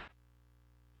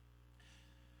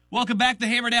Welcome back to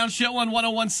Hammer Down Show on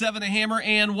 101.7 The Hammer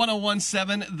and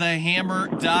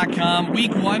 101.7thehammer.com.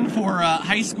 Week 1 for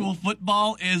high school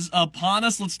football is upon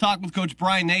us. Let's talk with Coach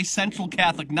Brian Nay, Central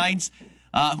Catholic Knights,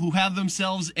 who have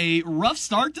themselves a rough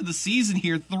start to the season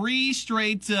here. 3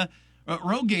 straight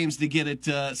road games to get it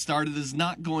started is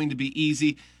not going to be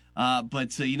easy.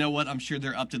 But you know what? I'm sure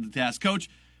they're up to the task. Coach,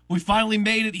 we finally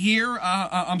made it here.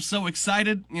 I'm so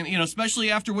excited,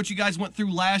 especially after what you guys went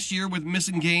through last year with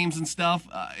missing games and stuff.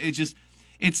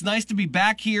 It's nice to be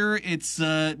back here. It's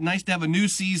nice to have a new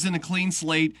season, a clean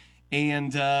slate,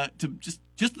 and to just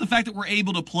the fact that we're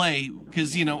able to play.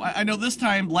 Because I know this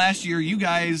time last year you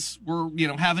guys were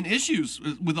having issues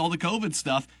with all the COVID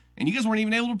stuff, and you guys weren't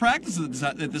even able to practice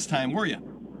at this time, were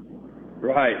you?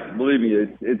 Right. Believe me,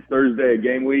 it's Thursday of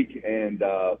game week, and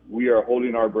we are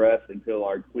holding our breath until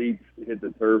our cleats hit the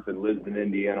turf in Lisbon,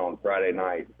 Indiana on Friday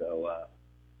night. So,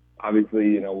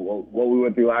 obviously, what we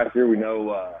went through last year, we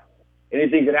know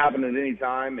anything can happen at any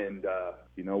time, and,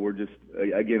 we're just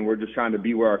trying to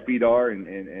be where our feet are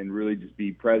and really just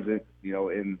be present,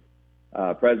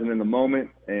 present in the moment,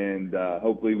 and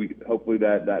hopefully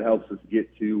that helps us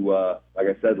get to, like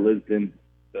I said, Lisbon,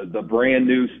 the brand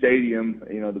new stadium,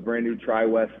 the brand new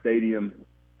Tri-West Stadium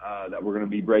that we're going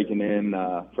to be breaking in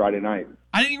Friday night.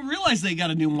 I didn't even realize they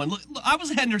got a new one. Look, I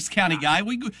was a Hendricks County guy.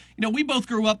 We both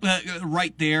grew up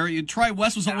right there.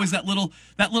 Tri-West was always that little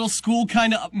school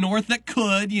kind of up north that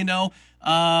could, They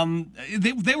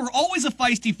were always a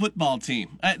feisty football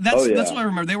team. That's what I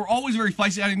remember. They were always very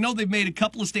feisty. I know they've made a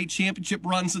couple of state championship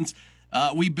runs since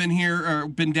we've been here or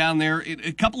been down there.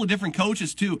 A couple of different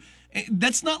coaches too.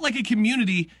 That's not like a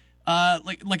community,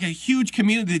 like a huge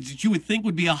community that you would think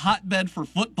would be a hotbed for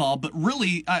football. But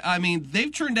really, I mean, they've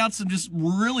turned out some just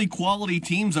really quality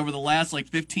teams over the last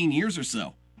 15 years or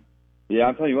so. Yeah,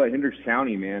 I'll tell you what, Hendricks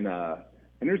County, man.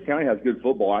 Hendricks County has good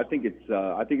football. I think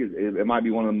it might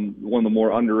be one of the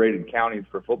more underrated counties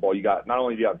for football. You got not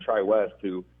only do you have Tri-West,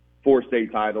 who 4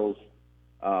 state titles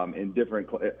in different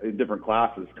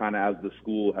classes, kind of as the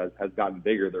school has gotten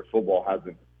bigger, their football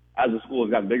hasn't. As the school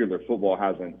has gotten bigger, their football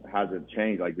hasn't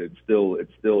changed. It's still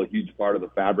a huge part of the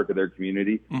fabric of their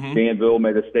community. Mm-hmm. Danville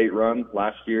made a state run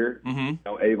last year.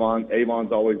 Mm-hmm.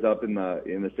 Avon's always up in the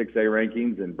 6A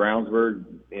rankings, and Brownsburg.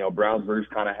 Brownsburg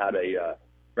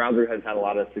has had a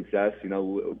lot of success. They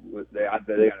got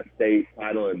a state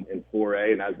title in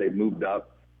 4A, and as they moved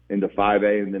up into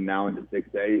 5A and then now into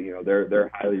 6A,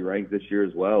 they're highly ranked this year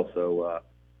as well. So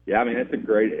it's a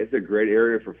great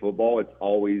area for football. It's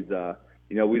always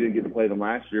we didn't get to play them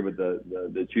last year, but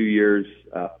the 2 years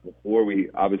before, we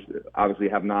obviously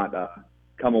have not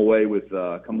come away with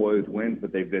wins,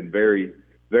 but they've been very,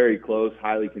 very close,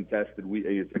 highly contested.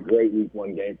 It's a great week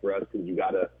 1 game for us because you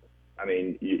gotta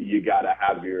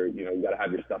have your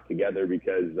stuff together,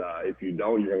 because if you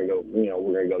don't,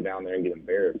 we're gonna go down there and get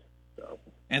embarrassed. So.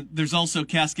 And there's also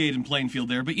Cascade and Plainfield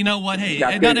there. But you know what? Hey,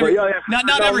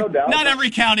 not every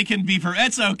county can be perfect.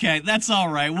 It's okay. That's all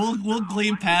right. We'll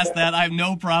glean past that. I have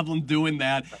no problem doing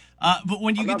that. But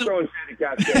when you get throwing shit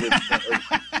at Cascade.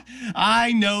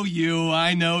 I know you,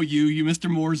 Mr.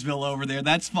 Mooresville over there.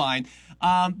 That's fine.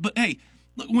 But hey,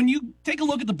 look, when you take a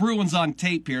look at the Bruins on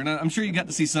tape here, and I'm sure you got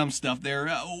to see some stuff there.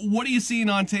 What are you seeing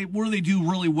on tape? What do they do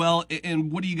really well, and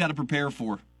what do you got to prepare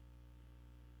for?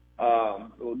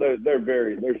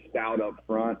 They're stout up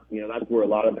front. That's where a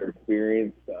lot of their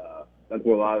experience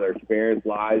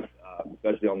lies,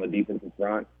 especially on the defensive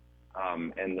front.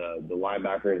 And the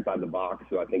linebacker inside the box,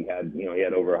 who I think he had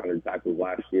over 100 tackles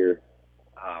last year.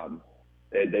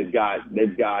 They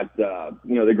graduated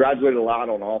a lot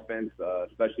on offense,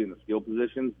 especially in the skill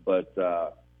positions. But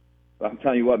I'm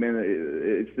telling you what, man,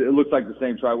 it looks like the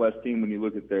same Tri-West team when you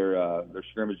look at their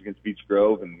scrimmage against Beech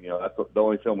Grove, and that's the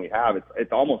only film we have.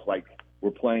 It's almost like we're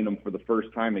playing them for the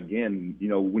first time again.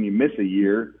 When you miss a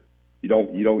year, you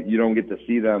don't get to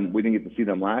see them. We didn't get to see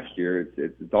them last year.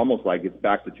 It's almost like it's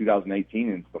back to 2018,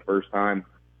 and it's the first time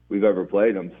we've ever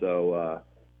played them. So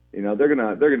they're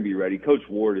gonna be ready. Coach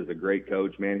Ward is a great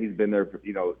coach, man. He's been there for,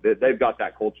 they've got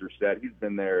that culture set. He's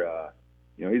been there.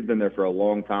 He's been there for a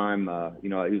long time. He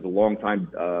was a long-time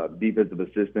defensive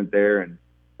assistant there, and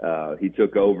he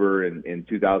took over in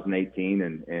 2018.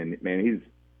 And man,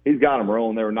 he's got them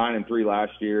rolling. They were 9-3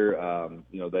 last year.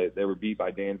 They were beat by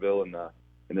Danville in the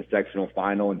sectional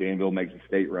final, and Danville makes a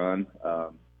state run.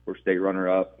 We're state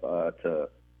runner-up to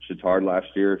Chittard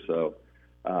last year. So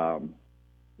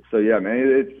yeah,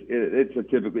 man, it's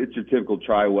your typical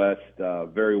Tri-West,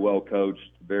 very well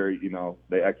coached, very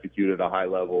they execute at a high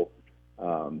level.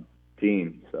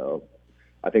 Team. So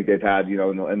I think they've had, in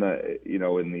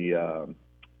the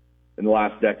in the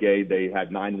last decade they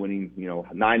had 9 winning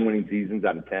seasons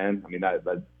out of 10. I mean, that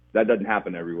doesn't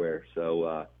happen everywhere.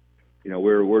 So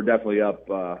we're definitely up.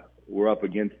 We're up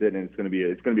against it, and it's going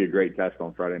to be a great test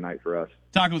on Friday night for us.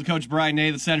 Talking with Coach Brian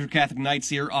Nay, the Central Catholic Knights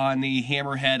here on the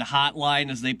Hammerhead Hotline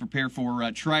as they prepare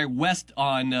for Tri-West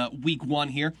on week 1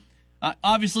 here.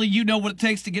 Obviously, you know what it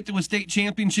takes to get to a state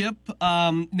championship.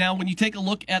 Now, when you take a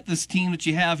look at this team that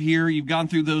you have here, you've gone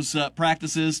through those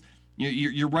practices.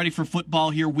 You're ready for football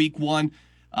here week 1.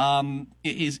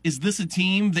 Is this a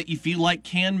team that you feel like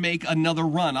can make another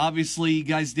run? Obviously, you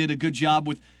guys did a good job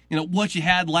with what you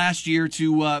had last year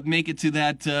to make it to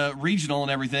that regional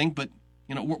and everything. But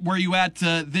where are you at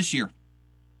this year?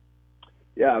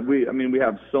 Yeah, we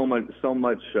have so much.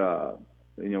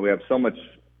 We have so much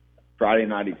Friday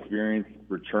night experience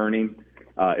returning.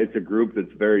 It's a group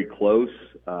that's very close.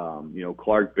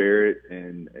 Clark Barrett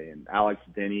and Alex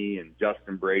Denny and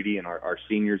Justin Brady and our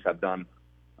seniors have done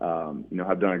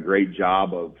a great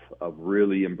job of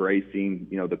really embracing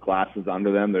the classes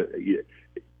under them.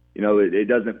 It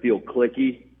doesn't feel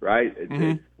cliquey, right?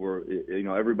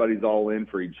 Everybody's all in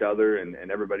for each other,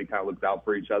 and everybody kind of looks out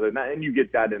for each other. And you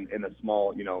get that in a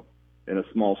small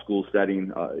school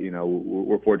setting.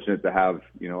 We're fortunate to have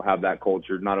that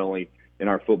culture, not only in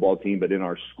our football team, but in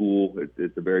our school.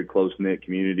 It's a very close-knit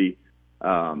community.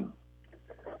 But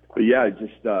yeah,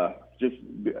 just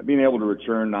being able to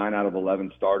return 9 out of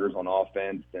 11 starters on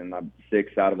offense and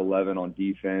 6 out of 11 on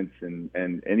defense, and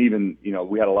even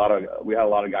we had a lot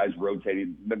of guys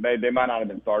rotating. They might not have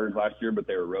been starters last year, but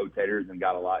they were rotators and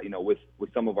got a lot. With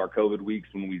some of our COVID weeks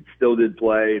when we still did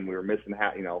play and we were missing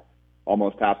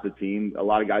almost half the team, a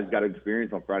lot of guys got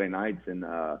experience on Friday nights, and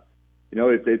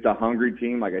it's a hungry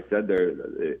team. Like I said,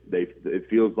 it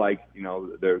feels like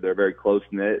they're very close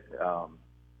knit.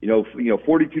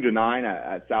 42-9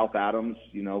 at South Adams,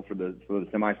 for the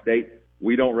semi-state.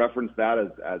 We don't reference that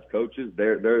as coaches. They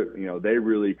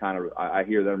really kind of, I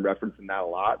hear them referencing that a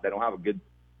lot. They don't have a good,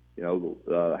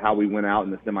 how we went out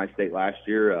in the semi-state last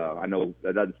year. I know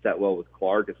that doesn't set well with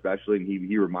Clark, especially. And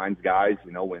he reminds guys,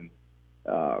 when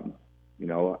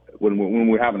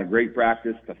we're having a great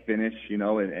practice to finish,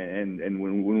 and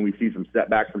when we see some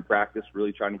setbacks in practice,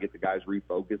 really trying to get the guys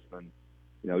refocused and,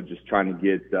 just trying to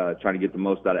get the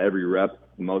most out of every rep,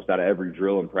 the most out of every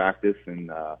drill and practice.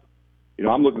 And,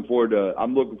 I'm looking forward to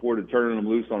turning them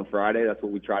loose on Friday. That's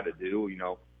what we try to do.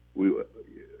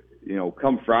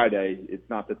 Come Friday, it's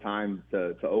not the time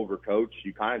to overcoach.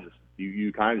 You kind of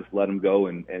just let them go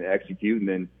and execute. And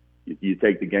then you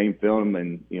take the game film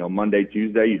and, Monday,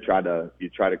 Tuesday, you try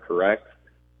to correct.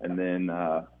 And then,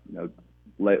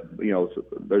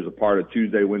 there's a part of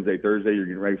Tuesday, Wednesday, Thursday, you're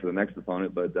getting ready for the next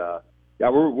opponent. But, yeah,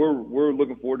 we're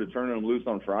looking forward to turning them loose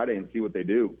on Friday and see what they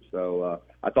do. So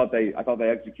I thought they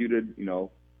executed,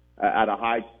 at a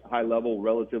high level,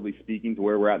 relatively speaking, to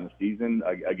where we're at in the season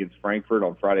against Frankfort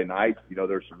on Friday night.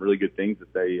 There's some really good things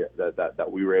that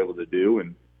we were able to do,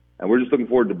 and we're just looking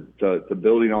forward to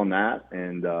building on that,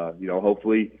 and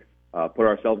hopefully put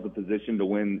ourselves in a position to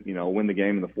win the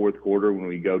game in the fourth quarter when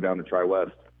we go down to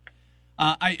Tri-West.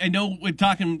 I know we're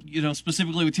talking,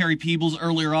 specifically with Terry Peebles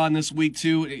earlier on this week,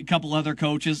 too, a couple other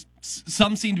coaches.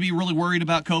 Some seem to be really worried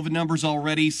about COVID numbers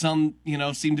already. Some,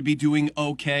 seem to be doing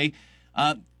okay.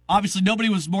 Obviously, nobody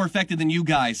was more affected than you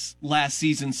guys last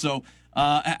season. So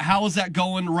how is that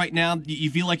going right now? Do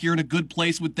you feel like you're in a good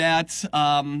place with that?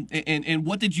 And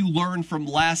what did you learn from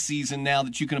last season now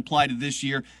that you can apply to this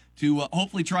year to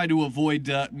hopefully try to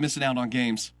avoid missing out on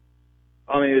games?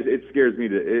 I mean, it scares me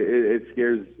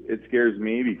it scares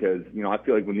me because I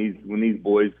feel like when these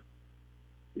boys,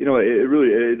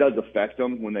 it does affect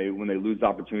them when they lose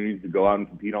opportunities to go out and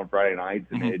compete on Friday nights,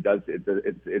 and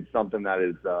it's something that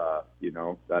is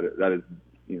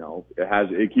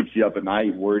it keeps you up at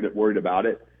night worried about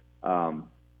it.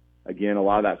 Again, a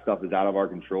lot of that stuff is out of our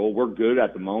control. We're good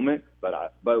at the moment,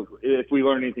 but if we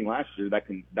learn anything last year, that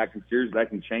can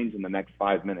change in the next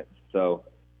 5 minutes. So.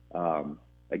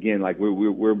 Again, like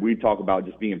we talk about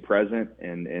just being present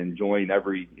and enjoying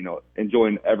every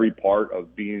part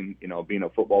of being a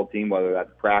football team, whether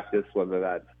that's practice, whether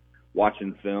that's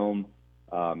watching film.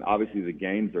 Obviously the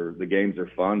games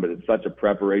are fun, but it's such a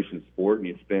preparation sport, and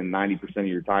you spend 90% of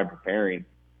your time preparing.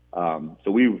 So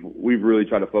we've really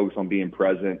tried to focus on being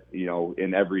present,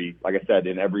 in every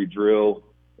drill,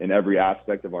 in every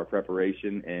aspect of our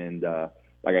preparation, and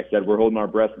like I said, we're holding our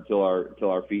breath until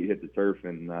our feet hit the turf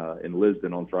in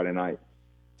Lisbon on Friday night.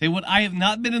 Tell you what, I have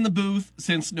not been in the booth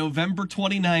since November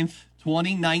 29th,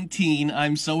 2019.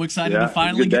 I'm so excited to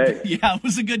finally get. Yeah, it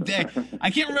was a good day. I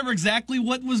can't remember exactly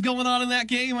what was going on in that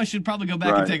game. I should probably go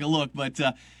back and take a look. But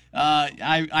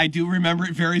I do remember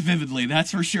it very vividly,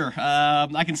 that's for sure.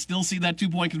 I can still see that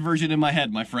 2-point conversion in my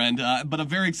head, my friend. But I'm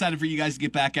very excited for you guys to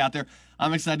get back out there.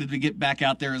 I'm excited to get back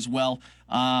out there as well.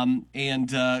 Again,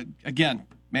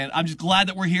 man, I'm just glad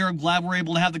that we're here. I'm glad we're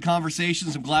able to have the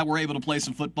conversations. I'm glad we're able to play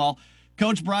some football.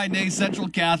 Coach Brian Nay, Central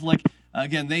Catholic.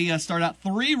 Again, they start out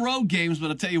 3 road games, but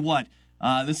I'll tell you what,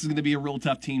 this is going to be a real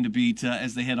tough team to beat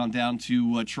as they head on down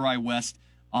to Tri-West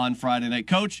on Friday night.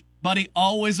 Coach, buddy,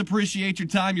 always appreciate your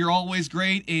time. You're always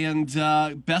great, and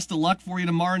best of luck for you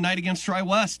tomorrow night against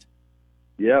Tri-West.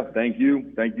 Yeah, thank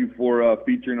you. Thank you for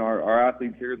featuring our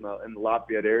athletes here in the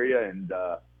Lafayette area, and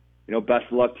best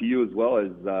of luck to you as well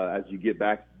as you get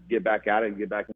back at it and get back.